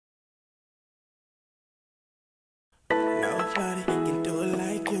Nobody can do it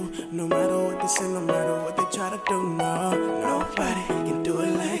like you. No matter what they say, no matter what they try to do, no. Nobody can do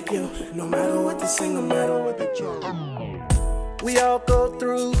it like you. No matter what they say, no matter what they try to do. We all go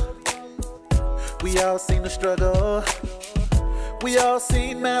through, we all seen the struggle, we all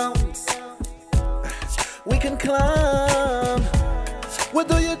seen mountains we can climb. What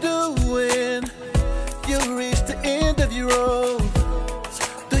do you do when you reach the end of your road?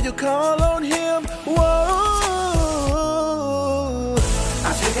 Do you call on him? Whoa,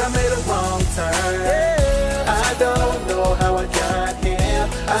 I think I made a wrong turn. I don't know how I got here.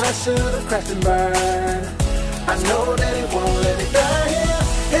 I should have crashed and burned. I know that he won't let me die here.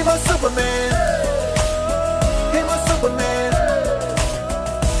 He my Superman. He my Superman.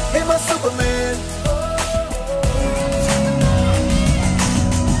 He my Superman.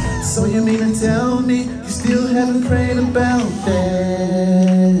 So you mean to tell me you still haven't prayed about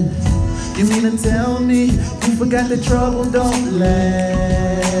that? You mean to tell me you forgot that trouble don't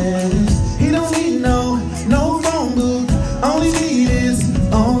last? He don't need no phone booth. All he need is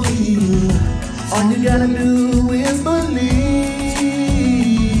only you. All you gotta do is believe.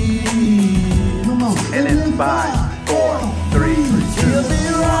 Come on. And in 5, 4, 3, he'll be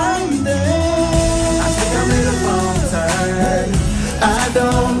right there. I think I made a wrong turn. I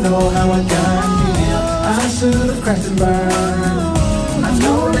don't know how I got here. I should have crashed and burned. I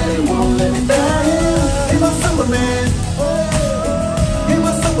know that he won't let me die here. He my Superman. He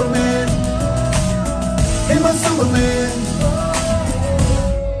my Superman. He my Superman.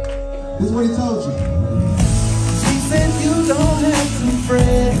 This is what he told you. He said you don't have to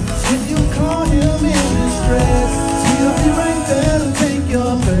fret if you call him in distress. He'll be right there to take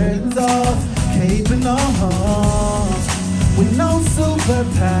your burdens off, cape and all. With no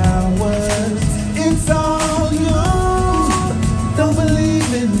superpowers, it's all you. Don't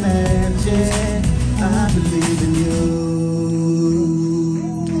believe in magic, I believe in you.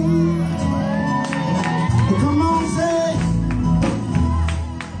 Come on, say.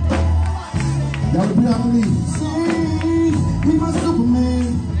 Y'all can be on me. See, he my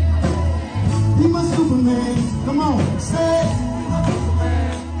Superman. He my Superman. Come on, say.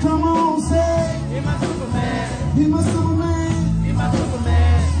 Come on, say. He my Superman. He my Superman. He my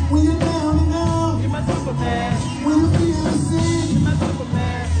Superman. When you're down and out. He my Superman. When you feel sick. He my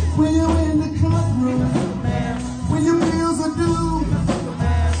Superman. When you're in the courtroom. When your bills are due.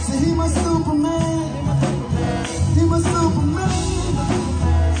 Say he my Superman. He my Superman.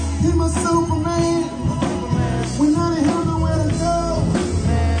 He my Superman. When I didn't have nowhere to go,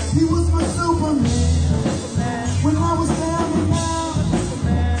 he was my Superman. When I was down and out,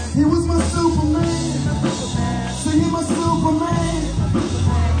 he was my Superman. Say he my Superman.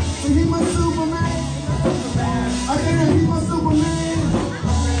 Say he my Superman. I hear he my Superman.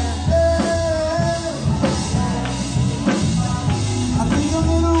 Yeah. I think I'm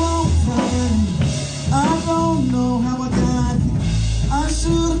in the wrong time. I don't know how I got here. I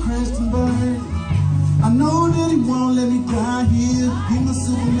should have crashed and burned. I know that he won't let me die here. He's my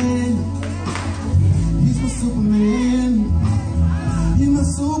Superman. He's my Superman. He's my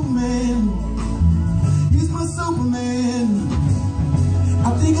Superman. He's my Superman. I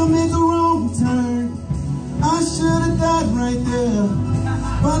think I made the wrong turn. I should have died right there.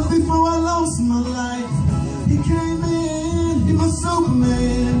 But before I lost my life, he came in. He's my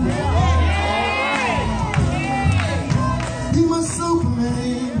Superman. He's my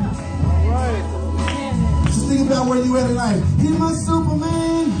Superman. Just think about where you at in life. He's my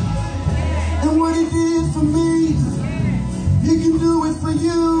Superman. And what he did for me, he can do it for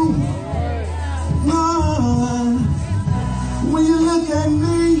you. Lord, when you look at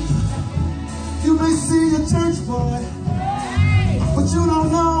me, you may see a church boy, but you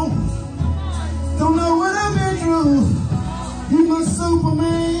don't know what I've been through. He's my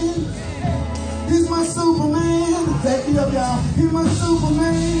Superman. He's my Superman. Take me up, y'all. He's my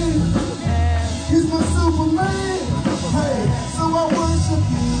Superman. He's my Superman. Hey, so I worship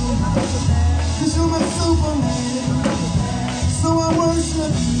you, 'cause you're my Superman. So I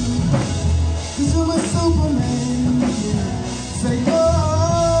worship you, 'cause you're my Superman. Say, oh,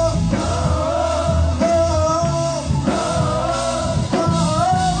 oh, oh, oh,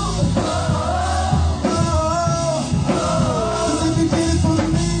 oh, oh, 'cause if he did it for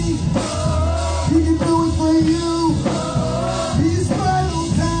me, he can do it for you. He's right on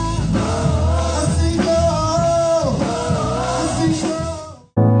time. I sing, oh, I sing, oh.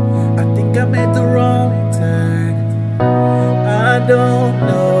 I think I made the wrong turn. I don't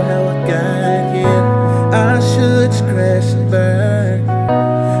know how I got here. I should just crash and burn.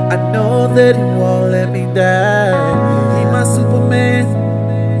 I know that he won't let me die. He's my Superman.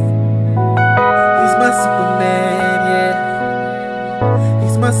 He's my Superman, yeah.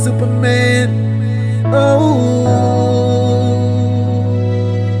 Superman. Oh,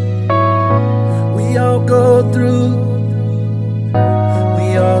 we all go through